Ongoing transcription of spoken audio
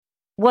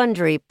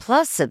Wondery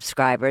Plus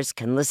subscribers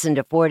can listen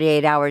to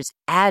 48 Hours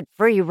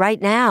ad-free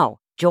right now.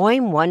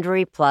 Join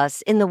Wondery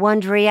Plus in the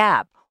Wondery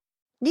app.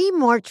 Need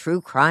more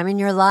true crime in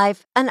your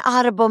life? An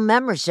Audible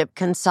membership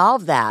can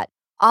solve that.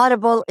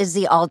 Audible is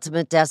the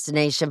ultimate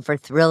destination for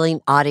thrilling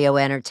audio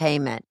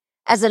entertainment.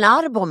 As an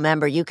Audible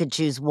member, you can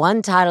choose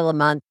one title a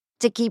month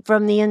to keep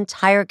from the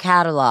entire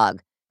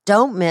catalog.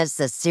 Don't miss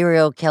The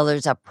Serial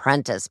Killer's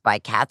Apprentice by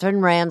Katherine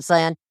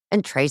Ramsland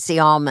and Tracy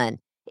Ullman.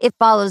 It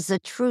follows the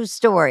true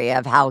story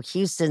of how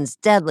Houston's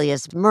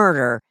deadliest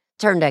murder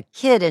turned a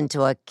kid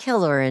into a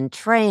killer in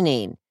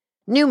training.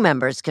 New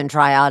members can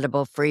try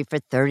Audible free for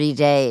 30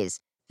 days.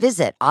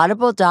 Visit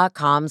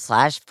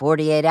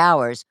audible.com/48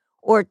 hours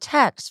or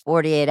text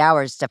 48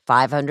 hours to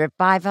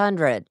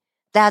 500-500.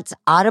 That's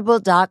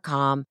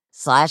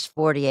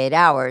audible.com/48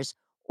 hours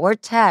or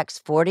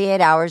text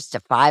 48 hours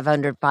to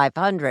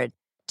 500-500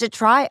 to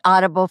try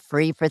Audible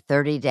free for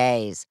 30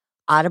 days.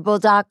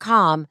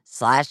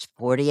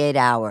 Audible.com/48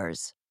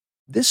 hours.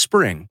 This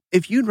spring,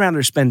 if you'd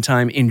rather spend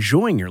time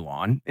enjoying your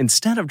lawn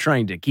instead of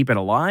trying to keep it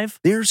alive,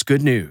 there's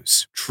good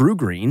news. True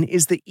Green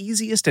is the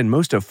easiest and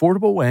most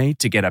affordable way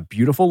to get a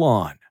beautiful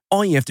lawn.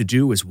 All you have to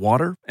do is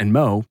water and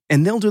mow,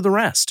 and they'll do the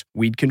rest.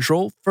 Weed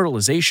control,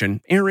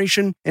 fertilization,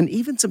 aeration, and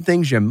even some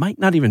things you might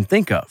not even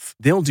think of.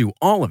 They'll do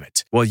all of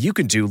it, while you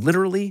can do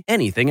literally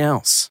anything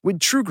else.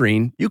 With True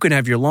Green, you can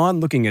have your lawn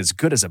looking as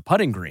good as a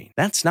putting green.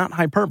 That's not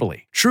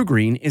hyperbole. True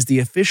Green is the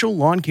official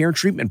lawn care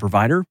treatment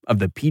provider of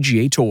the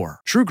PGA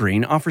Tour. True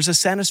Green offers a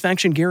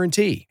satisfaction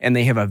guarantee, and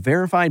they have a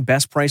verified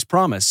best price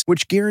promise,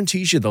 which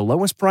guarantees you the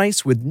lowest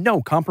price with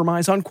no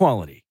compromise on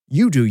quality.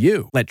 You do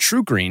you. Let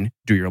True Green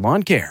do your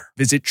lawn care.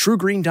 Visit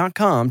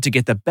TrueGreen.com to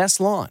get the best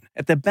lawn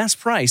at the best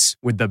price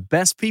with the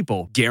best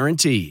people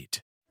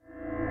guaranteed.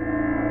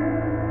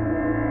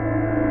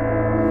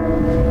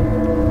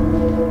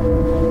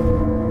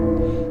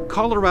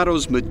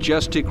 Colorado's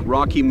majestic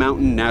Rocky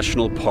Mountain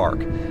National Park,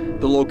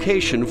 the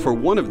location for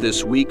one of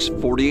this week's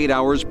 48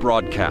 Hours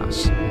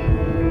broadcasts.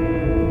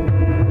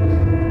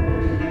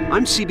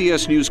 I'm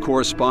CBS News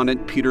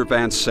correspondent Peter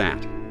Van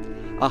Sant.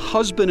 A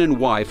husband and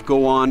wife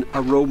go on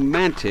a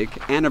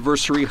romantic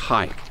anniversary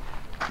hike,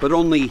 but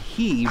only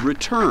he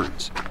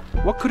returns.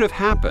 What could have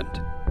happened?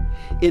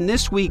 In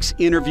this week's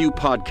interview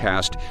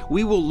podcast,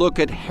 we will look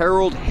at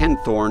Harold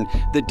Henthorn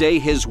the day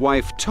his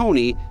wife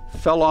Toni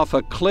fell off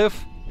a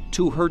cliff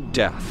to her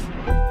death.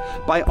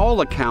 By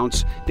all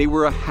accounts, they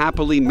were a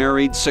happily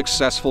married,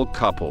 successful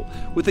couple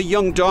with a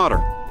young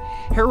daughter.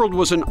 Harold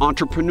was an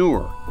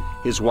entrepreneur.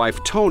 His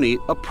wife, Toni,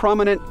 a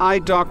prominent eye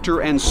doctor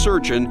and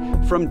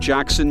surgeon from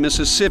Jackson,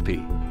 Mississippi.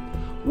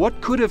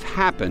 What could have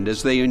happened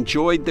as they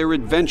enjoyed their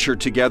adventure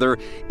together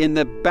in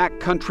the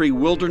backcountry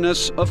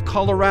wilderness of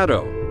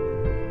Colorado?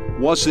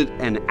 Was it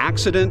an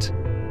accident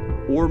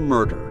or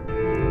murder?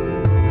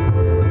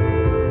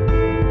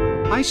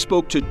 I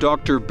spoke to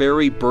Dr.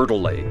 Barry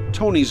Bertolet,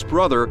 Toni's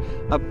brother,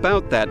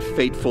 about that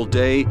fateful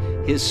day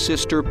his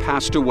sister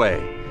passed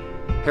away.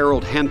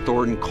 Harold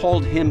Henthorn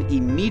called him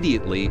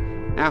immediately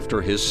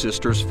after his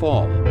sister's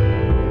fall.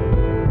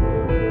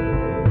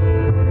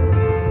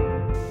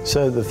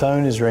 So the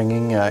phone is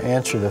ringing, I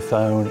answer the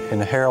phone,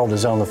 and Harold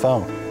is on the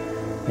phone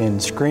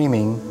and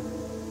screaming,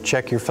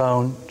 check your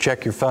phone,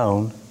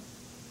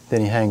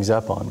 then he hangs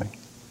up on me.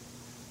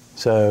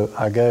 So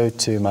I go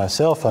to my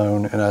cell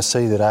phone and I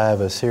see that I have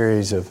a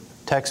series of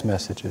text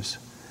messages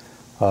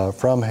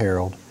from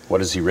Harold. What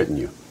has he written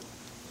you?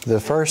 The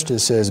first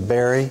says,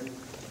 Barry,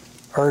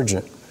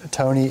 urgent,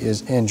 Toni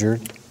is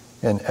injured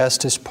in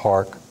Estes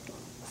Park,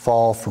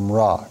 fall from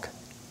rock.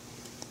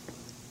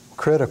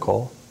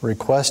 Critical,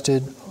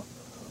 requested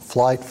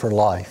flight for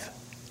life.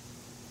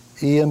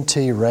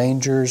 EMT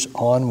Rangers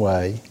on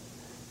way.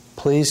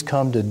 Please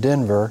come to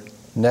Denver,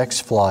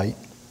 next flight.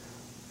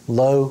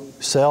 Low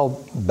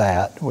cell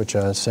bat, which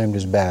I assumed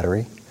is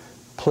battery.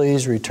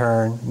 Please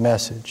return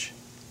message.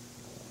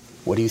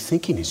 What are you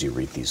thinking as you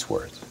read these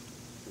words?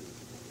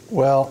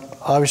 Well,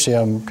 obviously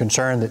I'm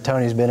concerned that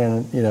Toni's been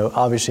in,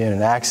 obviously in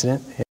an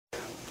accident.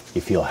 You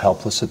feel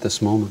helpless at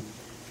this moment?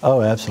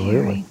 Oh,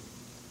 absolutely. Very.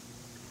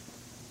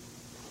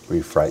 Were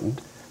you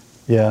frightened?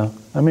 Yeah.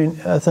 I mean,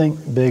 I think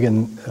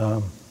being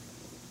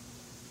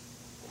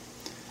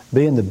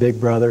the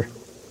big brother,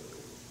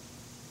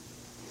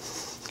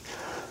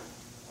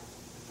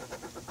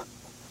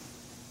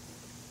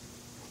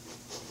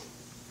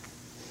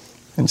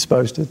 and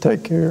supposed to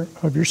take care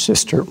of your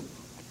sister,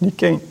 you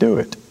can't do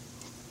it.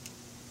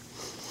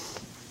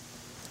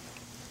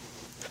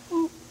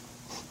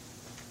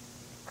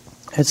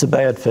 It's a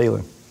bad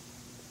feeling.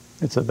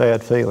 It's a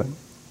bad feeling.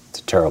 It's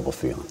a terrible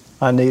feeling.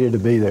 I needed to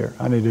be there.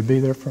 I needed to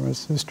be there for my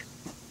sister.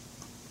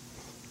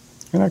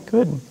 And I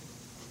couldn't.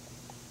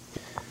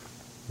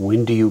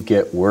 When do you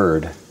get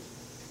word,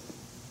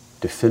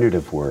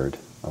 definitive word,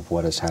 of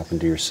what has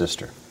happened to your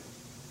sister?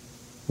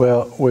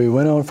 Well, we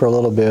went on for a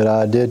little bit.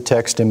 I did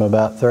text him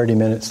about 30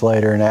 minutes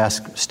later and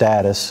ask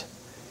status.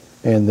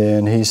 And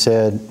then he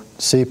said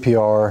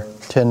CPR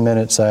 10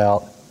 minutes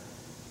out.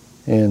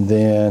 And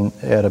then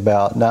at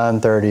about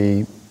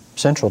 9:30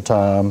 Central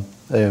Time,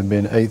 it had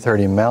been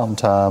 8:30 Mountain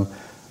Time,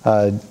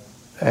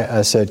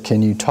 I said,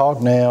 can you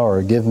talk now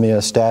or give me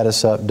a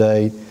status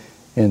update?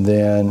 And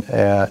then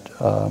at,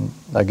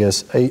 I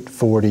guess,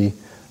 8:40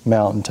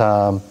 Mountain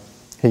Time,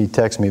 he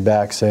texts me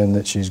back saying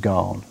that she's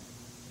gone.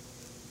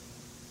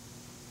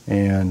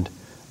 And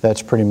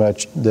that's pretty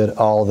much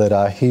all that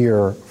I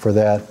hear for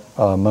that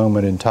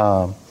moment in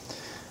time.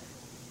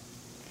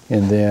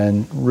 And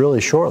then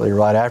really shortly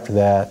right after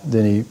that,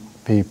 then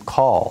he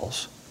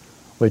calls,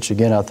 which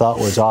again I thought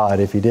was odd.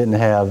 If he didn't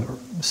have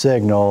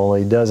signal,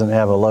 he doesn't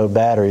have a low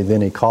battery,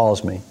 then he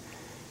calls me.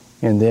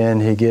 And then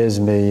he gives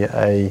me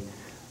a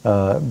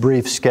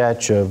brief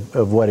sketch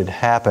of what had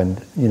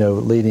happened,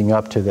 leading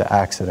up to the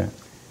accident.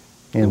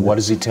 And what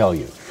does he tell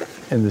you?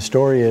 And the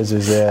story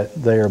is that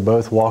they are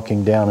both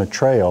walking down a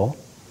trail.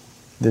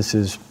 This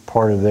is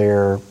part of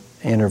their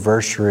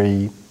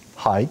anniversary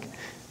hike,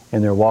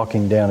 and they're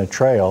walking down a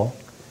trail,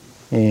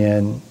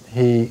 and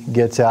he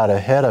gets out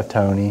ahead of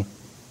Toni,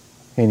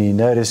 and he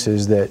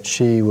notices that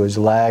she was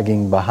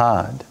lagging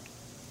behind.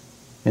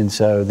 And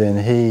so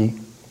then he,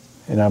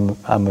 and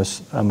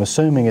I'm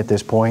assuming at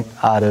this point,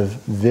 out of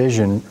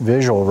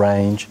visual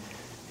range,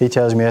 he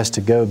tells me he has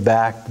to go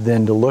back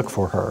then to look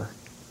for her.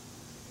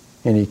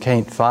 And he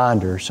can't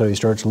find her, so he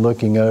starts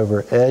looking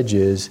over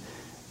edges,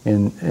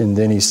 and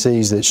then he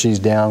sees that she's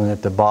down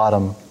at the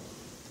bottom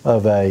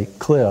of a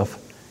cliff,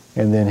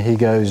 and then he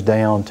goes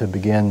down to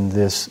begin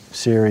this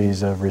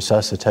series of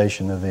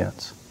resuscitation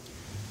events.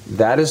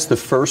 That is the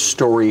first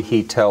story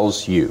he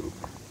tells you,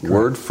 correct,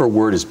 word for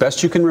word, as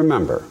best you can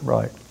remember.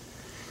 Right.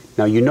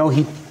 Now,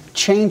 he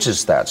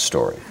changes that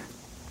story.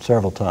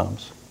 Several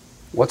times.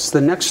 What's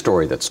the next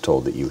story that's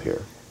told that you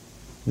hear?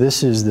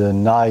 This is the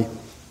night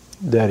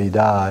that he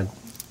died.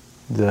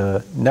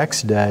 The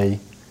next day,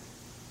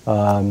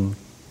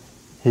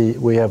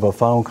 we have a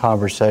phone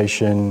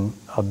conversation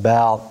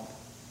about,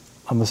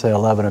 I'm going to say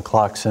 11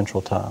 o'clock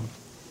Central Time.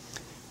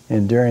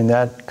 And during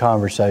that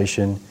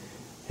conversation,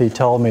 he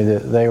told me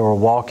that they were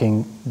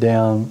walking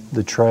down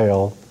the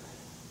trail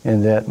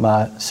and that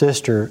my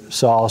sister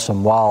saw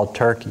some wild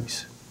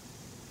turkeys.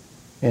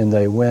 And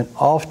they went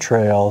off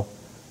trail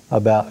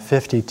about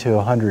 50 to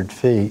 100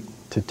 feet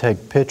to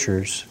take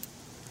pictures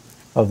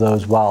of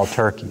those wild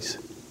turkeys.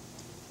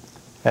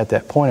 At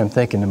that point, I'm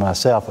thinking to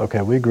myself,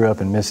 okay, we grew up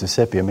in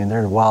Mississippi. I mean,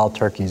 there are wild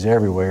turkeys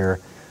everywhere.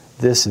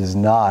 This is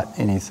not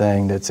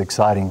anything that's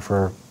exciting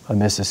for a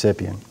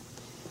Mississippian.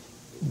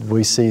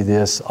 We see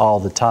this all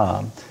the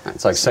time.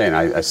 It's like saying,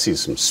 I see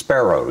some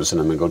sparrows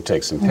and I'm going to go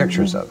take some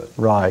pictures of it.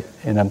 Right.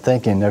 And I'm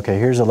thinking, okay,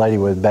 here's a lady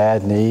with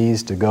bad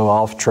knees to go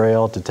off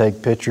trail to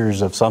take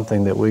pictures of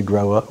something that we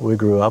grew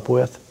up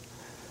with.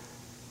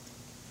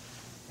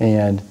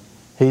 And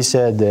he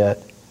said that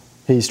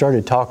he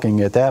started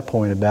talking at that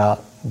point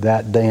about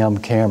that damn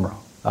camera.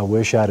 I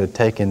wish I'd have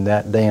taken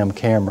that damn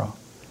camera.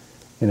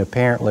 And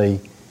apparently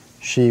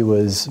she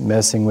was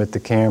messing with the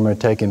camera,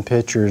 taking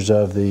pictures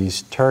of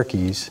these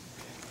turkeys.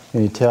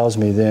 And he tells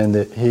me then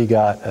that he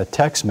got a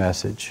text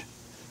message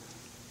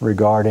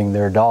regarding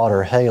their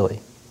daughter,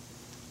 Haley.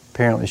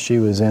 Apparently she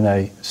was in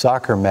a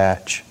soccer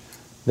match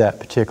that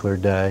particular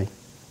day,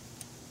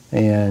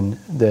 and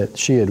that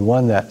she had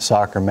won that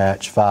soccer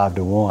match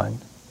 5-1.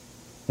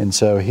 And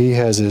so he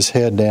has his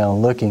head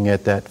down looking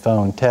at that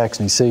phone text,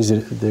 and he sees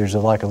it, there's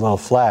like a little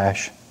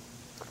flash,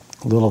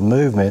 a little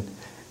movement,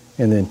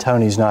 and then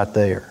Toni's not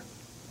there.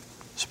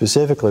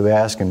 Specifically, we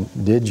asked him,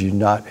 did you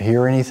not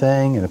hear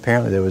anything? And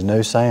apparently there was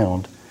no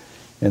sound.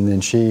 And then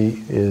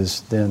she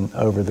is then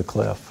over the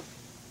cliff.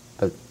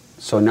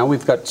 So now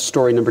we've got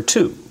story number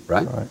 2,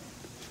 right? Right.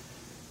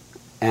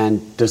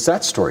 And does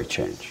that story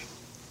change?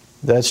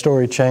 That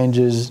story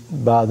changes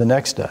by the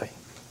next day.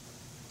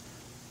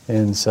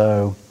 And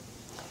so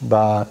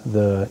by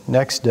the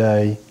next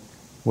day,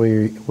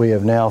 we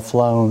have now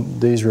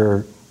flown. These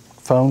were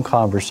phone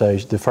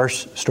conversations. The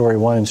first story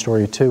 1 and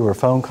story 2 were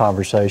phone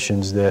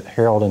conversations that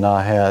Harold and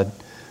I had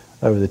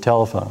over the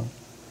telephone.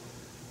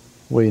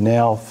 We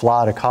now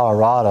fly to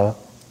Colorado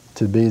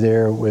to be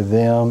there with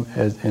them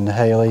and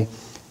Haley,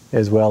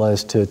 as well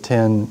as to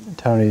attend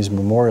Toni's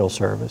memorial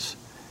service.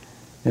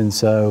 And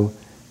so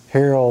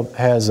Harold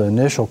has an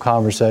initial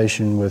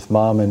conversation with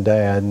Mom and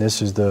Dad, and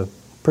this is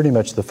pretty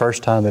much the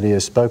first time that he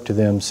has spoke to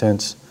them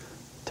since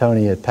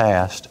Toni had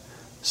passed.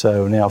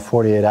 So now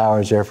 48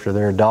 hours after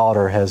their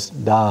daughter has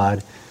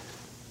died,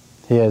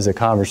 he has a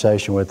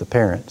conversation with the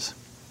parents.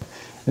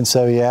 And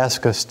so he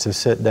asks us to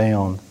sit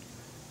down,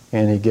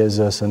 and he gives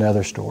us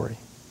another story.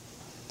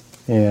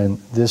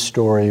 And this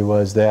story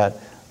was that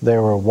they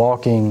were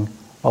walking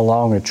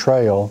along a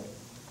trail,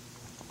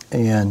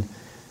 and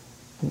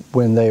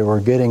when they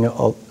were getting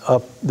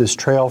up this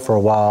trail for a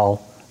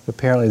while,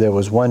 apparently there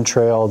was one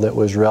trail that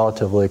was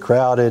relatively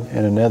crowded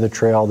and another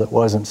trail that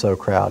wasn't so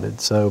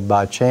crowded. So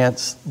by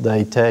chance,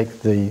 they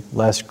take the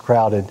less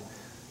crowded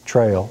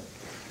trail.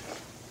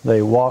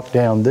 They walk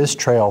down this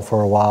trail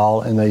for a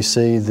while and they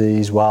see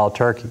these wild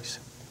turkeys.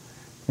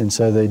 And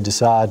so they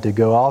decide to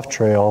go off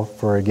trail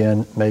for,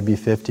 again, maybe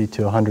 50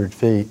 to 100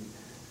 feet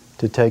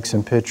to take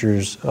some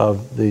pictures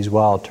of these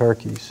wild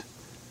turkeys.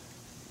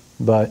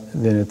 But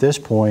then at this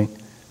point,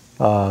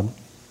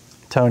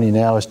 Tony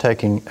now is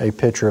taking a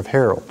picture of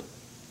Harold.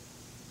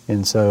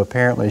 And so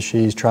apparently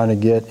she's trying to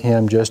get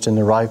him just in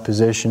the right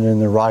position, in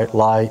the right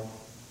light,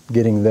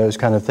 getting those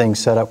kind of things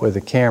set up with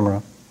the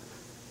camera.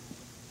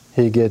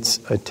 He gets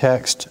a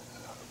text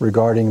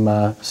regarding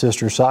my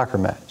sister's soccer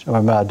match,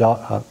 or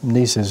my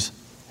niece's,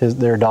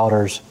 their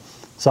daughter's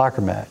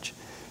soccer match.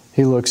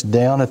 He looks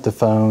down at the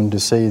phone to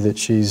see that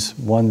she's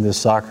won this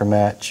soccer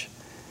match.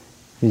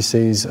 He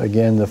sees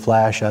again the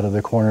flash out of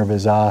the corner of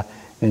his eye,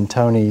 and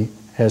Tony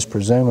has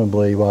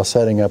presumably, while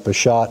setting up a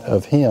shot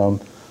of him,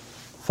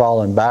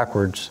 fallen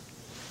backwards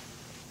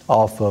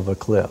off of a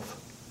cliff.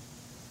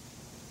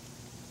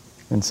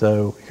 And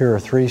so here are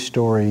 3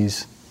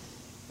 stories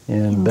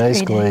in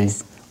basically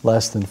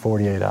less than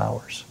 48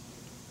 hours.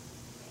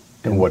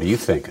 And what are you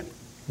thinking?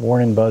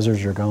 Warning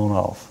buzzers are going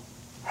off.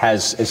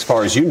 As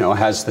far as you know,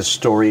 has the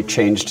story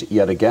changed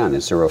yet again?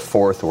 Is there a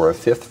 4th or a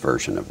 5th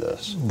version of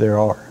this? There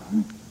are.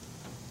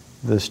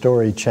 The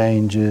story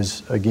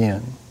changes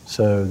again.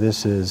 So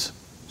this is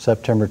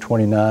September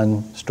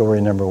 29,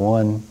 story number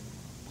 1,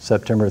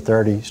 September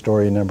 30,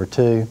 story number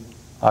 2,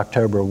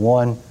 October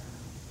 1,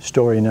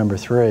 story number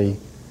 3,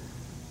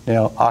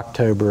 now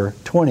October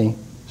 20,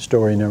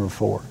 story number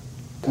 4.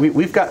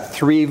 We've got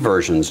 3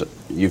 versions,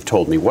 you've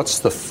told me. What's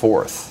the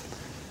 4th?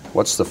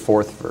 What's the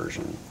 4th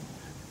version?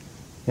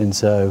 And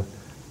so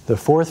the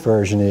 4th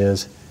version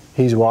is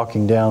he's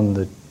walking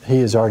down he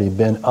has already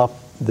been up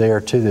there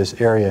to this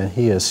area, and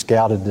he has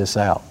scouted this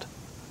out.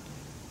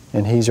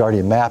 And he's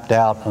already mapped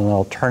out an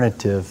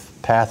alternative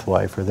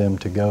pathway for them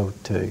to go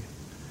to.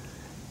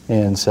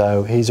 And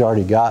so he's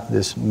already got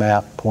this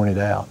map pointed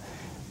out.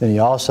 Then he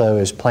also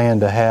is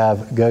planned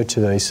to go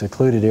to a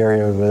secluded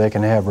area where they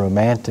can have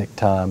romantic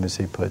time, as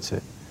he puts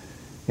it,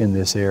 in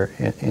this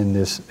area, in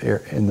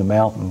the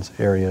mountains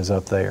areas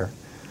up there.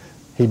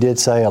 He did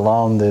say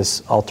along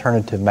this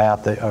alternative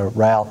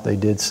route they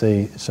did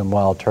see some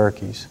wild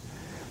turkeys.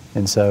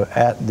 And so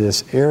at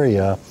this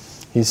area,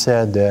 he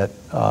said that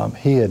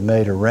he had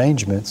made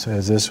arrangements,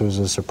 as this was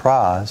a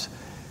surprise,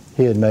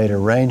 he had made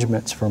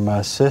arrangements for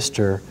my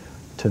sister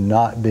to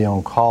not be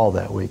on call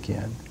that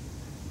weekend.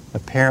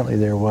 Apparently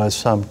there was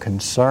some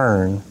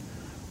concern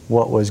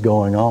what was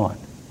going on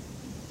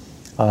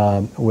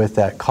with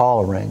that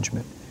call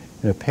arrangement.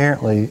 And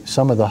apparently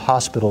some of the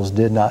hospitals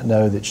did not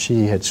know that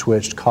she had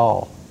switched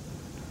call.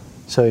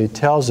 So he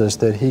tells us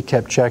that he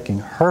kept checking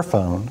her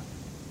phone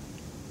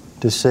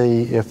to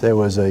see if there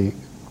was a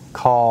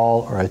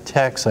call or a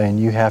text saying,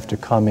 you have to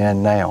come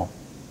in now.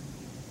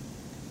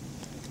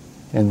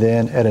 And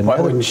then at another...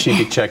 Why wouldn't she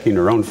be checking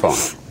her own phone?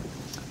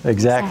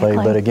 Exactly.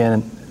 But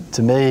again,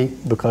 to me,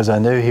 because I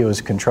knew he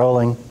was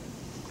controlling,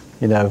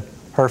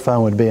 her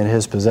phone would be in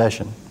his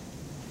possession.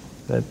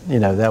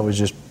 That was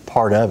just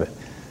part of it.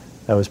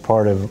 That was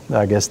part of,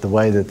 I guess, the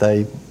way that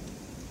they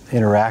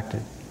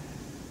interacted.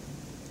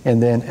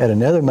 And then at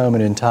another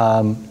moment in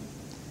time,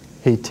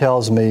 he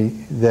tells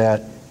me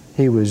that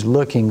he was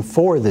looking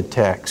for the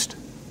text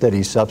that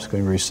he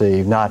subsequently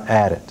received, not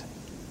at it.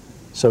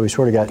 So we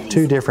sort of got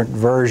 2 different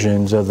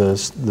versions of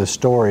the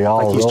story all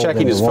rolled into one. Like he's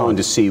checking his phone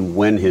to see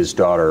when his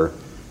daughter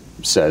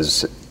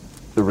says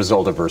the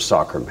result of her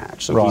soccer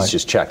match. So he's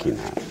just checking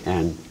that.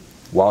 And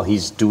while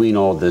he's doing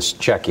all this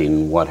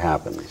checking, what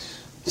happens?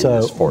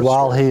 So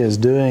while he is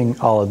doing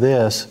all of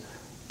this,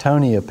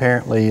 Tony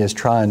apparently is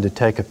trying to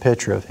take a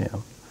picture of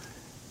him.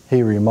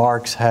 He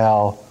remarks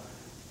how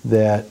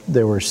that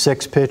there were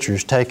 6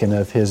 pictures taken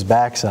of his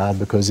backside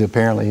because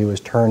apparently he was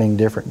turning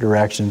different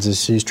directions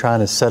as she's trying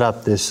to set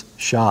up this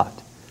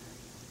shot.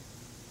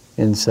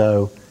 And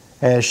so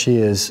as she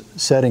is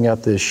setting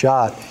up this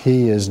shot,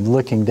 he is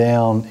looking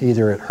down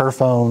either at her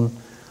phone,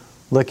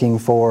 looking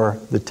for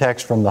the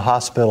text from the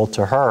hospital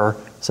to her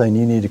saying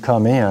you need to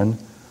come in,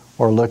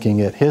 or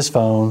looking at his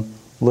phone,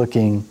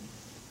 looking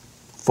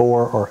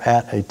for or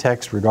at a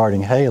text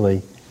regarding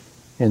Haley,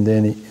 and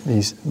then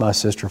my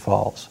sister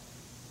falls.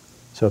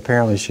 So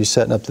apparently she's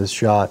setting up this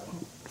shot,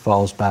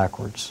 falls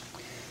backwards.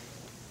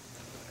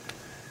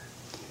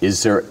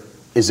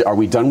 Are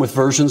we done with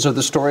versions of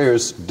the story, or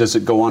does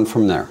it go on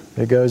from there?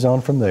 It goes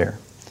on from there.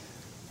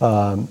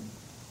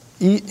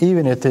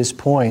 Even at this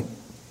point,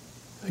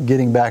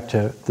 getting back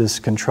to this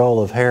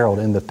control of Harold,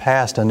 in the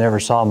past I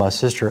never saw my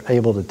sister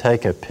able to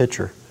take a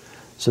picture.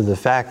 So the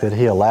fact that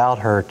he allowed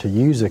her to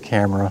use a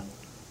camera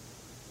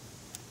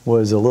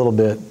was a little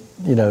bit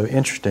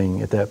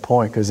interesting at that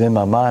point, because in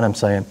my mind I'm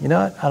saying,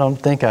 I don't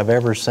think I've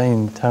ever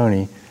seen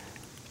Tony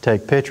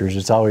take pictures.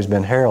 It's always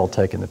been Harold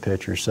taking the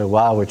pictures. So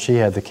why would she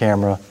have the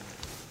camera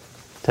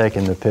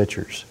taking the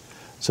pictures?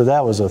 So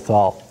that was a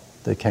thought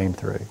that came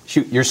through.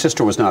 Your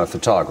sister was not a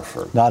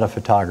photographer? Not a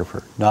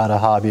photographer. Not a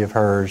hobby of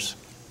hers.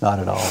 Not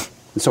at all.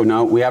 So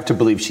now we have to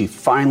believe she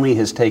finally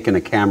has taken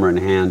a camera in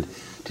hand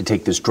to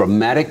take this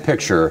dramatic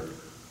picture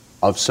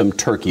of some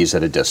turkeys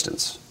at a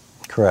distance.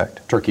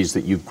 Correct. Turkeys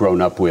that you've grown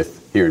up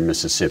with here in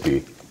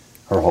Mississippi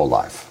her whole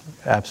life.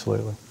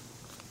 Absolutely.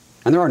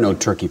 And there are no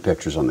turkey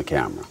pictures on the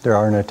camera. There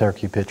are no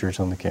turkey pictures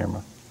on the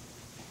camera.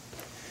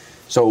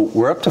 So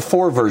we're up to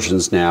 4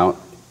 versions now.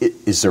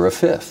 Is there a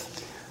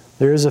fifth?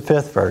 There is a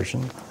fifth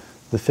version.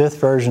 The fifth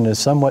version is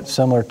somewhat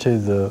similar to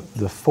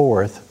the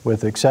fourth,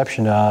 with the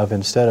exception of,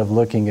 instead of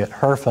looking at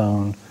her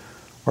phone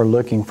or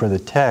looking for the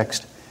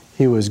text,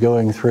 he was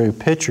going through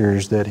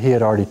pictures that he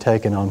had already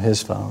taken on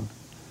his phone.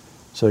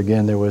 So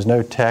again, there was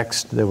no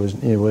text.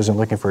 He wasn't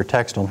looking for a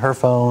text on her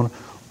phone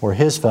or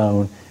his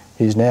phone.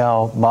 He's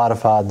now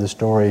modified the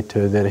story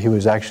to that he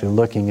was actually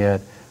looking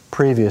at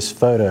previous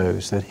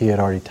photos that he had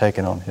already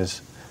taken on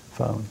his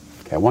phone.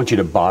 Okay, I want you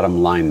to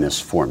bottom line this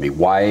for me.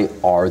 Why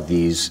are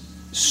these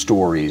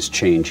stories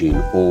changing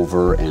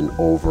over and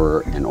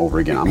over and over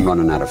again? I'm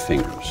running out of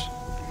fingers.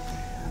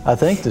 I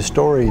think the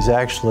stories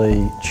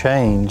actually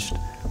changed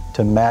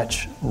to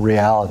match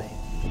reality.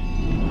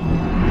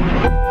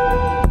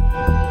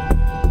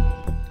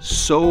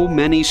 So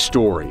many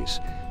stories.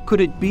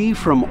 Could it be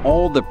from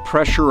all the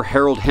pressure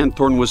Harold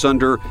Henthorn was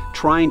under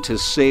trying to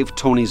save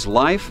Tony's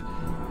life?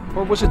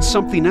 Or was it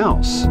something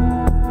else?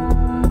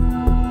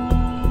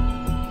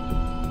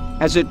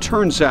 As it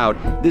turns out,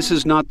 this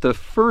is not the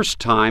first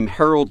time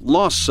Harold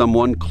lost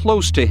someone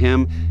close to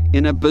him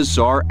in a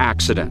bizarre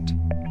accident.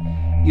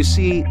 You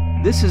see,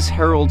 this is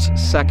Harold's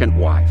second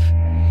wife.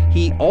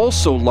 He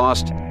also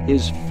lost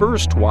his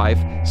first wife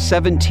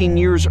 17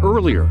 years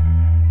earlier.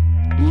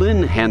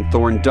 Lynn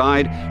Henthorn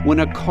died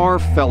when a car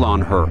fell on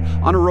her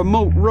on a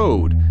remote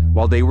road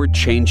while they were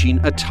changing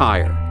a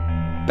tire.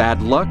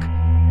 Bad luck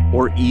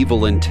or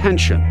evil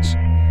intentions?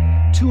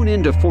 Tune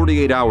in to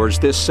 48 Hours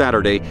this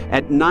Saturday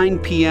at 9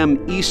 p.m.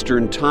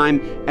 Eastern Time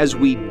as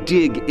we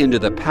dig into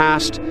the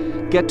past,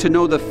 get to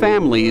know the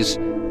families,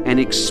 and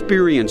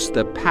experience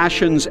the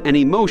passions and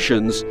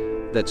emotions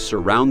that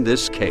surround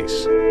this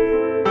case.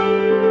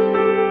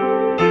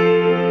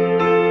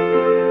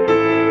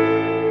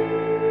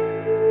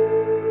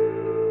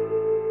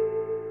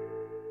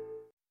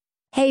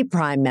 Hey,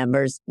 Prime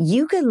members,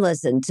 you can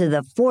listen to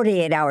the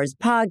 48 Hours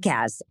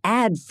podcast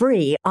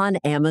ad-free on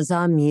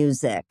Amazon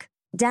Music.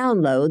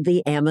 Download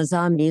the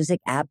Amazon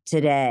Music app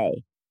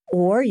today.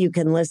 Or you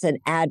can listen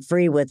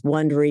ad-free with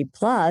Wondery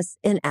Plus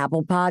in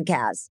Apple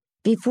Podcasts.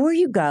 Before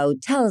you go,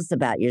 tell us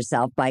about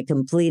yourself by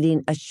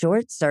completing a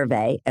short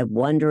survey at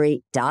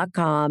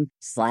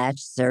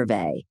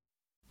Wondery.com/survey.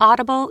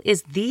 Audible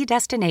is the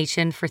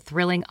destination for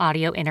thrilling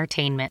audio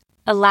entertainment.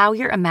 Allow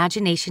your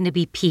imagination to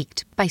be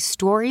piqued by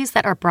stories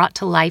that are brought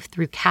to life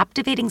through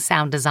captivating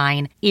sound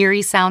design,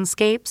 eerie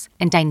soundscapes,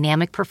 and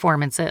dynamic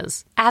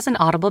performances. As an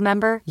Audible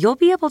member, you'll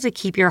be able to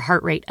keep your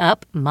heart rate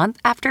up month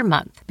after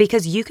month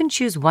because you can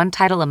choose one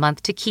title a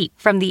month to keep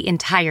from the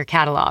entire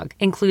catalog,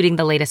 including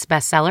the latest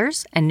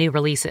bestsellers and new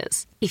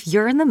releases. If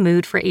you're in the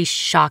mood for a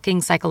shocking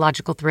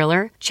psychological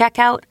thriller, check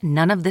out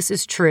None of This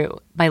Is True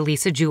by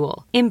Lisa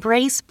Jewell.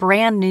 Embrace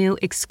brand new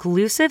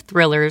exclusive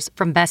thrillers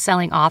from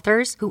best-selling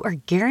authors who are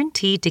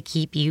guaranteed to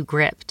keep you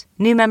gripped.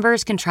 New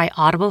members can try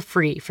Audible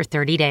free for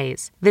 30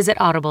 days. Visit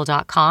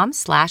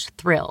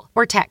audible.com/thrill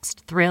or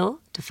text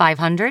thrill to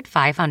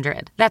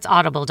 500-500. That's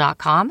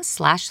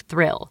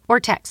audible.com/thrill or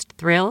text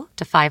thrill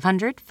to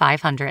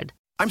 500-500.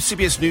 I'm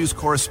CBS News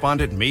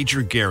correspondent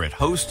Major Garrett,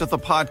 host of the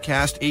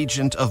podcast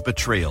Agent of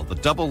Betrayal, The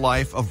Double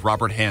Life of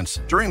Robert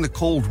Hanssen. During the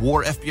Cold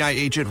War, FBI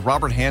agent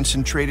Robert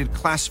Hanssen traded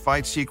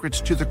classified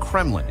secrets to the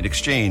Kremlin in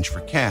exchange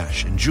for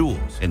cash and jewels.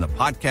 In the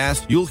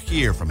podcast, you'll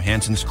hear from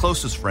Hanssen's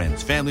closest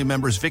friends, family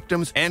members,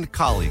 victims, and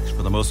colleagues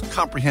for the most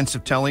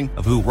comprehensive telling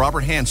of who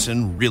Robert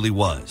Hanssen really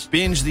was.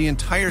 Binge the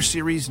entire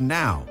series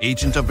now.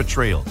 Agent of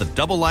Betrayal, The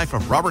Double Life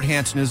of Robert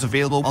Hanssen is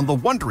available on the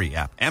Wondery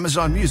app,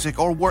 Amazon Music,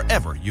 or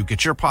wherever you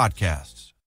get your podcasts.